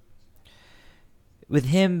 With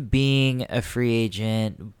him being a free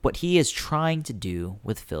agent, what he is trying to do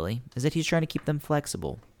with Philly is that he's trying to keep them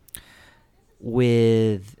flexible.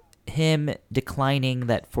 With him declining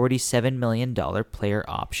that $47 million player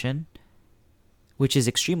option, which is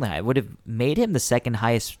extremely high, would have made him the second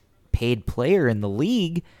highest paid player in the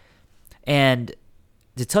league. And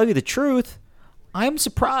to tell you the truth, I'm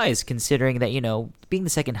surprised considering that, being the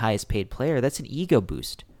second highest paid player, that's an ego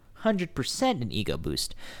boost. 100% an ego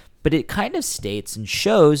boost. But it kind of states and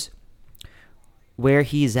shows where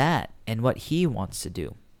he's at and what he wants to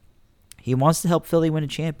do. He wants to help Philly win a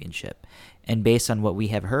championship. And based on what we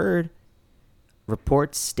have heard,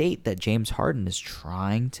 reports state that James Harden is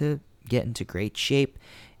trying to get into great shape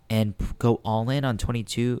and go all in on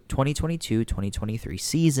 2022-2023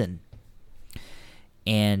 season.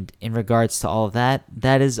 And in regards to all of that,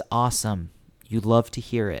 that is awesome. You love to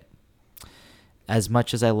hear it. As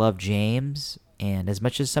much as I love James, and as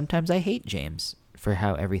much as sometimes I hate James for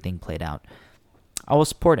how everything played out, I will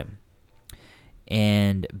support him.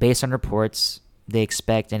 And based on reports, they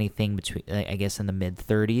expect anything between, I guess, in the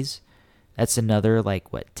mid-30s. That's another,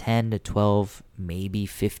 10 to 12, maybe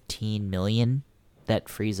 15 million that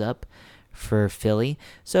frees up for Philly.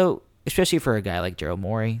 So, especially for a guy like Daryl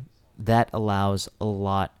Morey, that allows a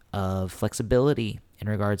lot of flexibility in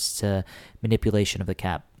regards to manipulation of the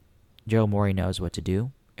cap. Daryl Morey knows what to do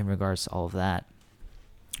in regards to all of that.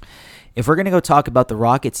 If we're going to go talk about the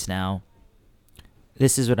Rockets now,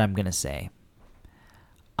 this is what I'm going to say.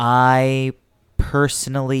 I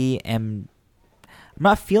personally I'm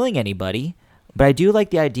not feeling anybody, but I do like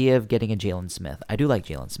the idea of getting a Jalen Smith. I do like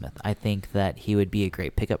Jalen Smith. I think that he would be a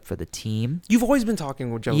great pickup for the team. You've always been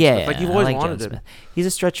talking with Jalen Smith. Like, you've always wanted him. He's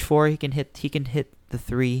a stretch four. He can hit the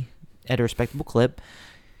three at a respectable clip.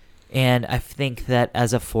 And I think that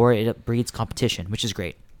as a four, it breeds competition, which is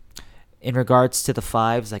great. In regards to the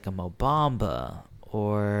fives, like a Mo Bamba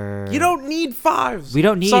or... You don't need fives. We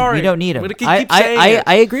don't need them.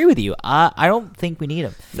 I agree with you. I don't think we need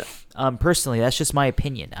them. No. Personally, that's just my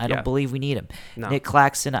opinion. I don't believe we need him. No. Nick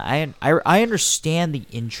Claxton, I understand the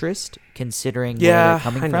interest considering where they're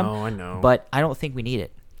coming from. I know. But I don't think we need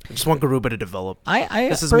it. I just want Garuba to develop.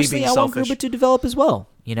 This is me being selfish. I want Garuba to develop as well,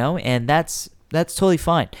 and that's totally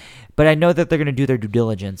fine. But I know that they're going to do their due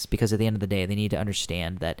diligence because at the end of the day, they need to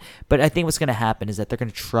understand that. But I think what's going to happen is that they're going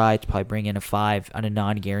to try to probably bring in a 5 on a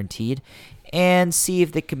non-guaranteed and see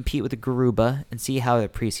if they compete with the Garuba and see how the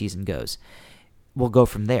preseason goes. We'll go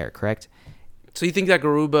from there, correct? So you think that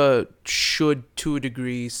Garuba should, to a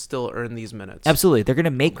degree, still earn these minutes? Absolutely. They're going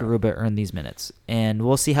to make Garuba earn these minutes, and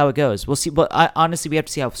we'll see how it goes. We'll see. But honestly, we have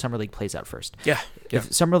to see how Summer League plays out first. Yeah.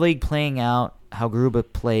 If Summer League playing out, how Garuba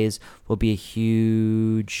plays will be a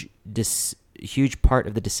huge part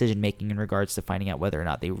of the decision-making in regards to finding out whether or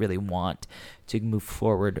not they really want to move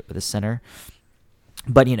forward with a center.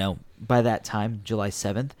 But, by that time, July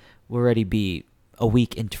 7th, we'll already be a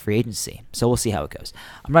week into free agency. So we'll see how it goes.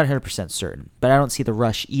 I'm not 100% certain, but I don't see the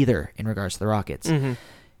rush either in regards to the Rockets. Mm-hmm.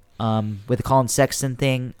 With the Colin Sexton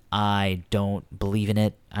thing, I don't believe in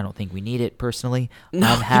it. I don't think we need it personally. No,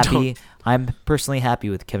 I'm happy. I'm personally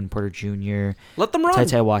happy with Kevin Porter Jr. Let them run.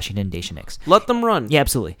 Ty Washington, Daishen Nix. Let them run. Yeah,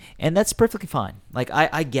 absolutely. And that's perfectly fine.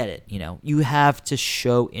 I get it. You have to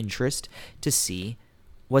show interest to see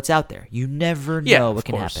what's out there. You never know what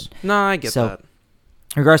can happen. No, I get that.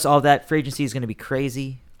 In regards to all of that, free agency is going to be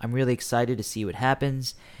crazy. I'm really excited to see what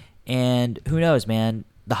happens. And who knows, man?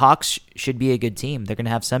 the Hawks should be a good team. They're going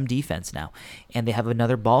to have some defense now, and they have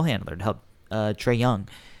another ball handler to help Trae Young.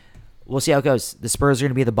 We'll see how it goes. The Spurs are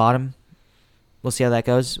going to be at the bottom. We'll see how that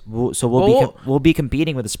goes. We'll be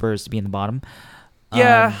competing with the Spurs to be in the bottom.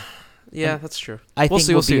 Yeah, that's true. I think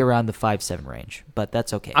we'll be around the 5-7 range, but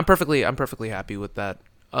that's okay. I'm perfectly happy with that.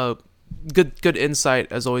 Good insight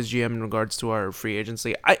as always, GM, in regards to our free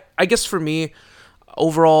agency. I guess for me,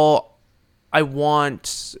 overall, I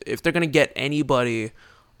want, if they're gonna get anybody,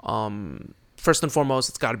 first and foremost,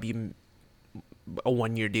 it's got to be a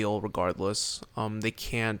 1-year deal regardless. They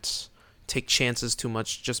can't take chances too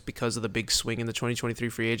much just because of the big swing in the 2023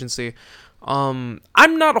 free agency. I'm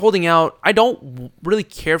not holding out. I don't really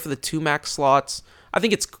care for the 2 max slots. I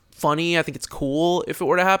think it's funny. I think it's cool if it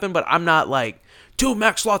were to happen, but I'm not like 2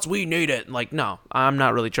 max slots, we need it. Like, no, I'm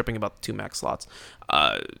not really tripping about the 2 max slots.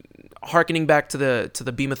 Harkening back to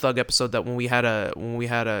the Beam a Thug episode that when we had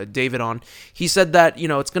a David on, he said that,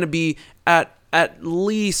 it's going to be at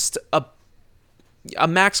least a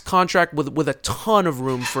max contract with a ton of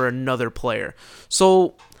room for another player.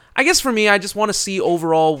 So I guess for me, I just want to see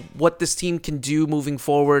overall what this team can do moving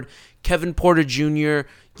forward. Kevin Porter Jr.,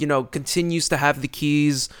 continues to have the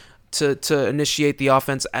keys to initiate the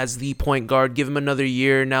offense as the point guard. Give him another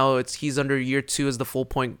year. Now he's under year 2 as the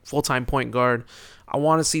full-time point guard. I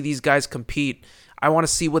want to see these guys compete. I want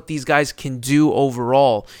to see what these guys can do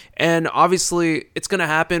overall. And obviously, it's going to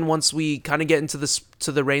happen once we kind of get into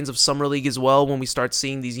the reins of Summer League as well, when we start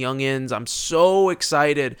seeing these youngins. I'm so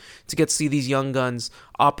excited to see these young guns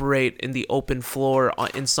operate in the open floor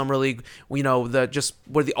in Summer League. Where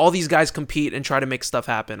all these guys compete and try to make stuff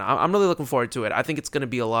happen. I'm really looking forward to it. I think it's going to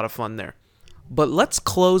be a lot of fun there. But let's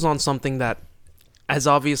close on something that has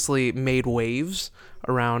obviously made waves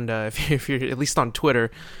around, if you're at least on Twitter,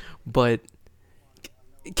 but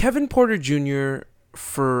Kevin Porter Jr.,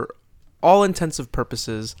 for all intensive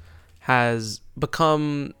purposes, has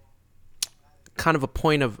become kind of a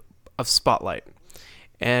point of spotlight.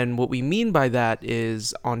 And what we mean by that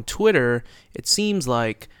is, on Twitter, it seems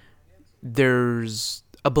like there's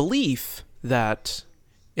a belief that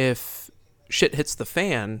if shit hits the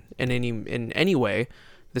fan in any way,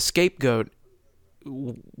 the scapegoat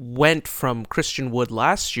went from Christian Wood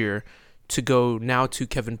last year to go now to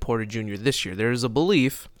Kevin Porter Jr. this year. There is a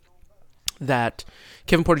belief that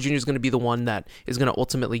Kevin Porter Jr. is going to be the one that is going to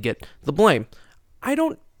ultimately get the blame.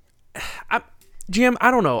 GM,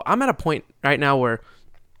 I don't know. I'm at a point right now where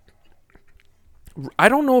I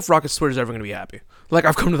don't know if Rockets Twitter is ever going to be happy. Like,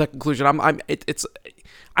 I've come to that conclusion.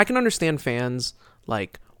 I can understand fans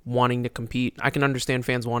like wanting to compete. I can understand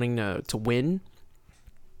fans wanting to win,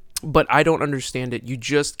 but I don't understand it. You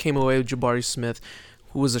just came away with Jabari Smith,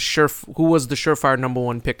 who was the surefire number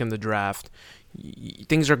 1 pick in the draft.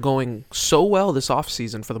 Things are going so well this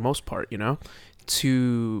offseason for the most part,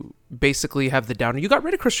 to basically have the downer. You got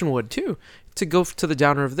rid of Christian Wood too, to go to the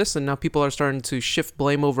downer of this, and now people are starting to shift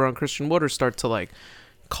blame over on Christian Wood, or start to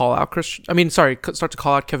call out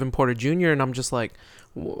Kevin Porter Jr., and I'm just like,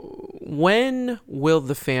 when will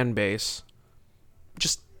the fan base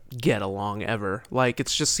just get along ever? Like, it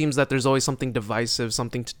just seems that there's always something divisive,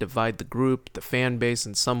 something to divide the group, the fan base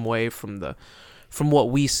in some way from what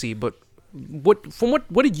we see. But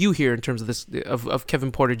what did you hear in terms of this of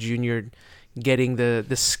Kevin Porter Jr. getting the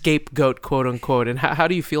scapegoat, quote unquote, and how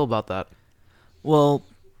do you feel about that? Well,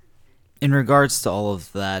 in regards to all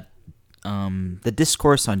of that, the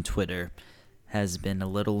discourse on Twitter has been a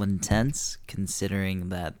little intense, considering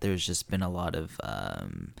that there's just been a lot of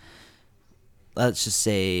let's just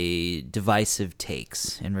say divisive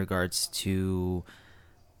takes in regards to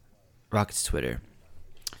Rockets Twitter.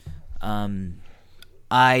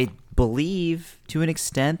 I believe to an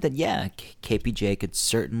extent that, KPJ could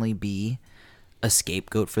certainly be a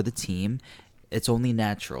scapegoat for the team. It's only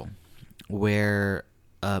natural where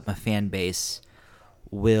a fan base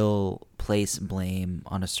will place blame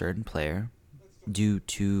on a certain player due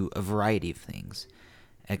to a variety of things.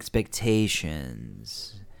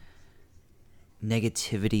 Expectations,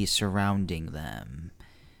 negativity surrounding them,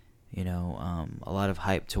 a lot of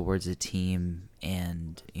hype towards a team,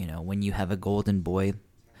 and when you have a golden boy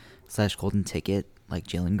 / golden ticket like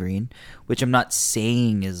Jalen Green, which I'm not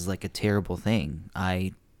saying is like a terrible thing.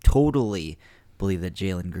 I totally believe that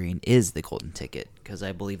Jalen Green is the golden ticket, because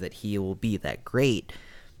I believe that he will be that great.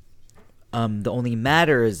 The only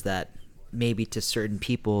matter is that maybe to certain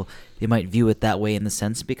people, they might view it that way in the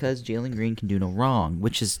sense because Jalen Green can do no wrong,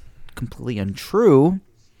 which is completely untrue.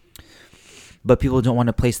 But people don't want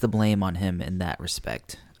to place the blame on him in that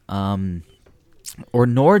respect. Or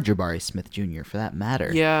nor Jabari Smith Jr. for that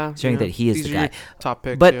matter. Yeah. Saying that he is These the guy. Top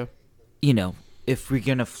picks, but, if we're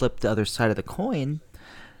going to flip the other side of the coin,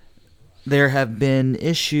 there have been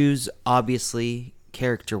issues, obviously,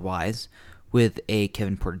 character-wise, with a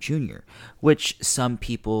Kevin Porter Jr., which some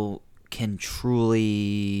people can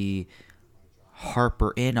truly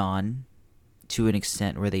harper in on to an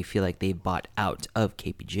extent where they feel like they bought out of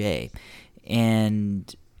KPJ.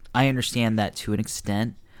 And I understand that to an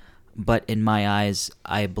extent, but in my eyes,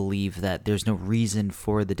 I believe that there's no reason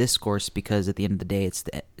for the discourse because at the end of the day, it's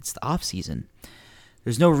the off season.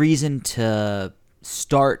 There's no reason to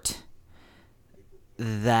start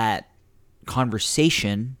that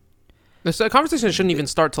conversation. The conversation shouldn't even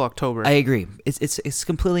start till October. I agree. It's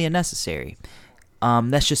completely unnecessary.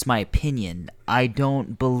 That's just my opinion. I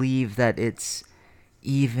don't believe that it's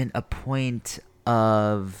even a point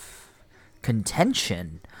of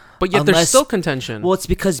contention. But yet there's still contention. Well, it's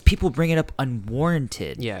because people bring it up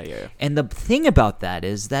unwarranted. Yeah. And the thing about that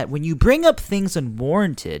is that when you bring up things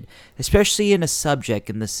unwarranted, especially in a subject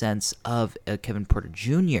in the sense of Kevin Porter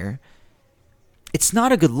Jr., it's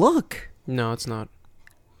not a good look. No, it's not.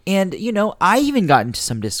 And, I even got into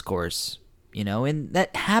some discourse, and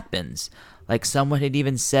that happens. Like someone had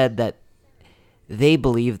even said that they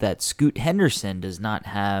believe that Scoot Henderson is not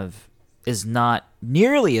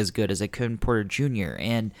nearly as good as a Kevin Porter Jr.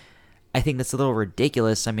 And I think that's a little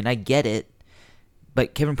ridiculous. I mean, I get it,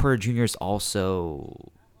 but Kevin Porter Jr. is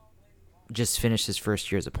also just finished his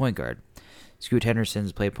first year as a point guard. Scoot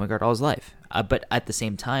Henderson's played point guard all his life. But at the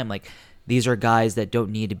same time, like, these are guys that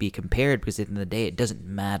don't need to be compared because at the end of the day, it doesn't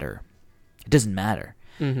matter. It doesn't matter,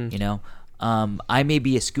 I may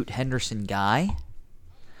be a Scoot Henderson guy,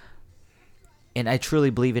 and I truly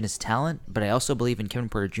believe in his talent, but I also believe in Kevin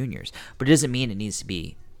Porter Jr.'s. But it doesn't mean it needs to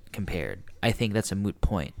be compared. I think that's a moot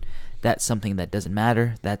point. That's something that doesn't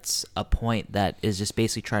matter. That's a point that is just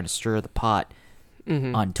basically trying to stir the pot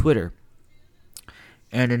on Twitter.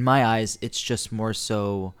 And in my eyes, it's just more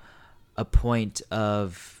so a point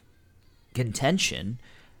of contention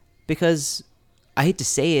because I hate to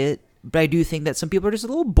say it, but I do think that some people are just a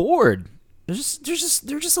little bored. They're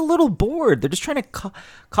just a little bored. They're just trying to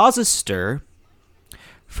cause a stir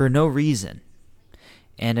for no reason.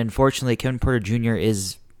 And unfortunately, Kevin Porter Jr.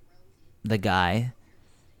 is the guy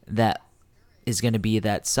that is going to be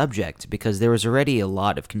that subject because there was already a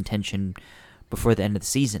lot of contention before the end of the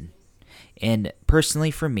season. And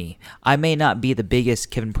personally for me, I may not be the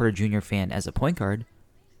biggest Kevin Porter Jr. fan as a point guard,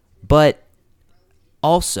 but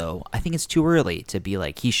also I think it's too early to be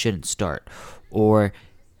like he shouldn't start or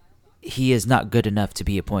he is not good enough to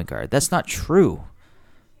be a point guard. That's not true.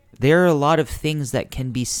 There are a lot of things that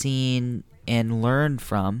can be seen and learned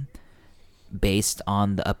from based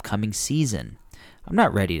on the upcoming season. I'm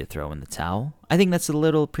not ready to throw in the towel. I think that's a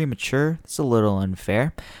little premature. It's a little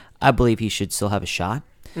unfair. I believe he should still have a shot.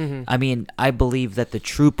 Mm-hmm. I mean, I believe that the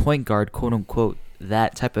true point guard, quote unquote,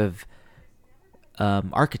 that type of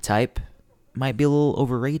archetype might be a little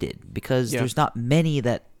overrated because there's not many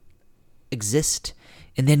that exist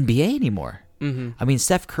in the NBA anymore. Mm-hmm. I mean,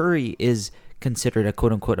 Steph Curry is considered a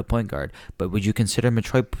quote unquote a point guard, but would you consider him a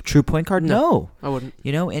true point guard? No, I wouldn't.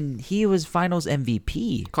 And he was Finals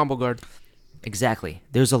MVP, combo guard. Exactly.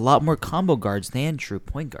 There's a lot more combo guards than true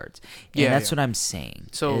point guards, and that's what I'm saying.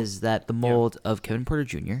 So is that the mold of Kevin Porter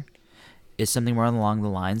Jr. is something more along the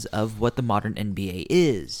lines of what the modern NBA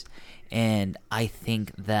is, and I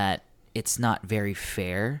think that it's not very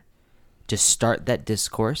fair to start that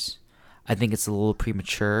discourse. I think it's a little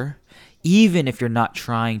premature. Even if you're not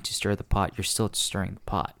trying to stir the pot, you're still stirring the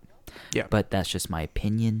pot. Yeah. But that's just my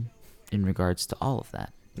opinion in regards to all of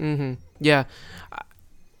that. Mm-hmm. Yeah.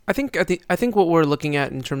 I think what we're looking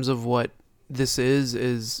at in terms of what this is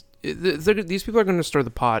these people are going to stir the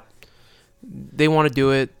pot. They want to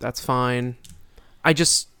do it. That's fine. I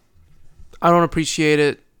don't appreciate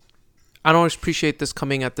it. I don't appreciate this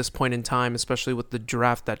coming at this point in time, especially with the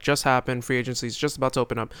draft that just happened. Free agency is just about to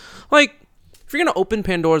open up. Like, if you're going to open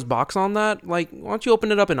Pandora's box on that, like, why don't you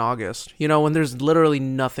open it up in August? When there's literally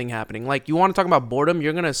nothing happening. Like, you want to talk about boredom?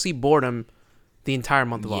 You're going to see boredom the entire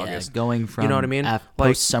month of August. Going from, you know what I mean?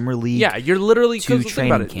 Post-summer league. Yeah, you're literally to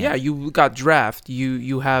training camp. Yeah, you got draft.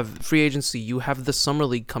 You have free agency. You have the summer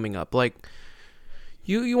league coming up. Like,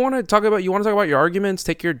 you want to talk about your arguments.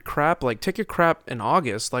 Take your crap in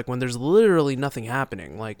August. Like, when there's literally nothing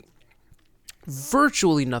happening. Like,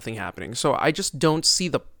 virtually nothing happening. So I just don't see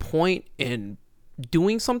the point in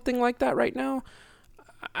doing something like that right now.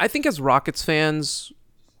 I think as Rockets fans,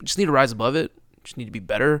 we just need to rise above it. Just need to be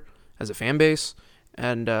better as a fan base.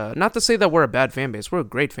 And not to say that we're a bad fan base. We're a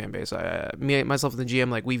great fan base. Myself and the GM,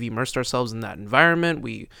 like, we've immersed ourselves in that environment.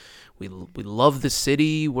 We love the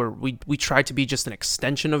city. We try to be just an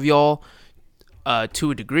extension of y'all.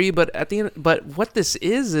 to a degree, but at the end, but what this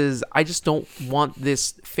is I just don't want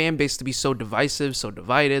this fan base to be so divisive, so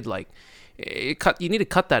divided. Like, you need to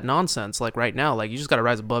cut that nonsense. Like right now, like you just got to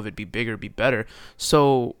rise above it, be bigger, be better.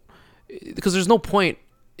 So, because there's no point.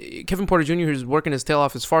 Kevin Porter Jr., who's working his tail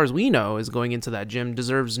off as far as we know, is going into that gym,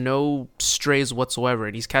 deserves no strays whatsoever,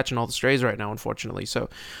 and he's catching all the strays right now, unfortunately. So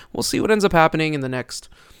we'll see what ends up happening in the next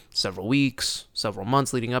several weeks, several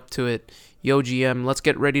months leading up to it. Yo, GM, let's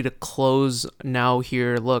get ready to close now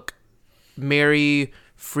here. Look, merry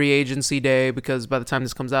free agency day, because by the time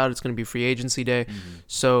this comes out, it's going to be free agency day.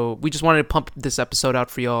 So we just wanted to pump this episode out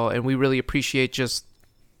for y'all, and we really appreciate just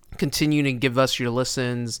continuing to give us your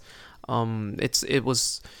listens.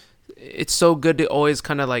 It's so good to always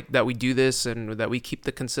kind of like that we do this and that we keep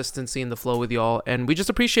the consistency and the flow with y'all, and we just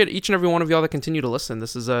appreciate each and every one of y'all that continue to listen.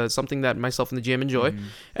 This is something that myself and the GM enjoy,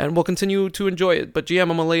 and we'll continue to enjoy it. But GM,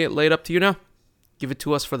 I'm gonna lay it up to you now. Give it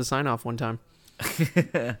to us for the sign off one time.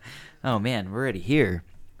 Oh man, we're already here.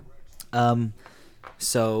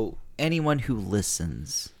 So anyone who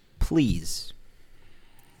listens, please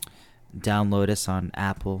download us on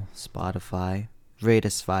Apple, Spotify. Rate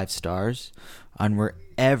us 5 stars on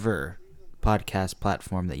wherever podcast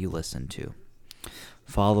platform that you listen to.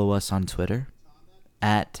 Follow us on Twitter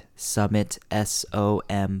at Summit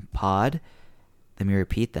SOM Pod. Let me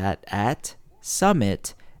repeat that, at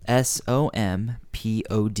Summit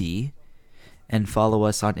SOMPOD. And follow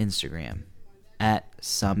us on Instagram at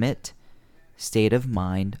Summit State of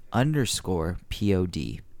Mind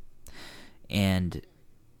 _POD. And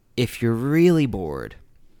if you're really bored,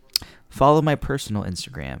 follow my personal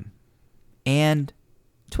Instagram and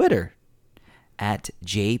Twitter at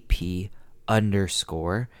JP_Mirabueno,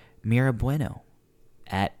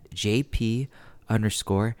 at JP_MIRABUENO.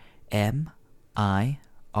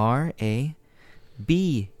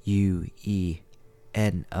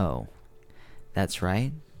 That's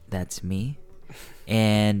right. That's me.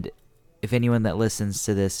 And if anyone that listens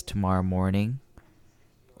to this tomorrow morning,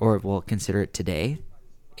 or will consider it today,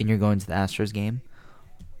 and you're going to the Astros game,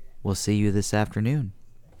 we'll see you this afternoon.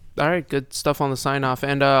 All right, good stuff on the sign-off.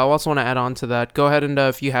 And I also want to add on to that. Go ahead and,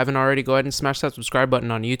 if you haven't already, go ahead and smash that subscribe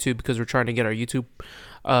button on YouTube, because we're trying to get our YouTube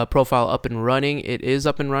profile up and running. It is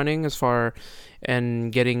up and running as far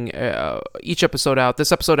and getting each episode out.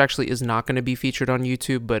 This episode actually is not going to be featured on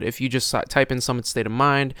YouTube, but if you just type in Summit State of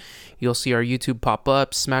Mind, you'll see our YouTube pop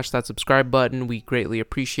up. Smash that subscribe button. We greatly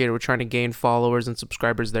appreciate it. We're trying to gain followers and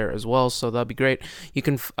subscribers there as well, so that'll be great. You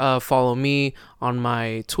can follow me on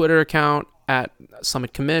my Twitter account at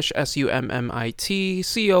Summit Commish,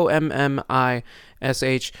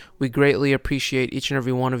 SUMMIT_COMMISH. We greatly appreciate each and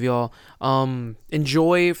every one of y'all.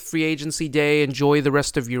 Enjoy free agency day. Enjoy the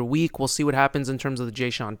rest of your week. We'll see what happens in terms of the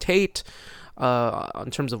Jayshawn Tate,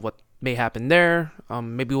 in terms of what may happen there.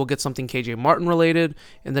 Maybe we'll get something KJ Martin related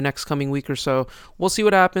in the next coming week or so. We'll see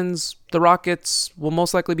what happens. The Rockets will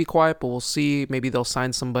most likely be quiet, but we'll see. Maybe they'll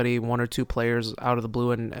sign somebody, 1 or 2 players out of the blue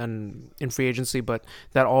and in free agency, but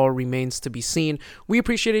that all remains to be seen. We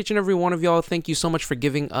appreciate each and every one of y'all. Thank you so much for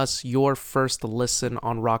giving us your first listen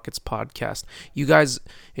on Rockets Podcast. You guys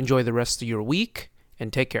enjoy the rest of your week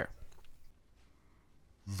and take care.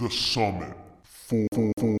 The Summit for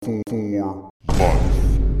life.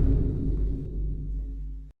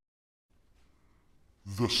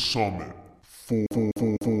 The Summit for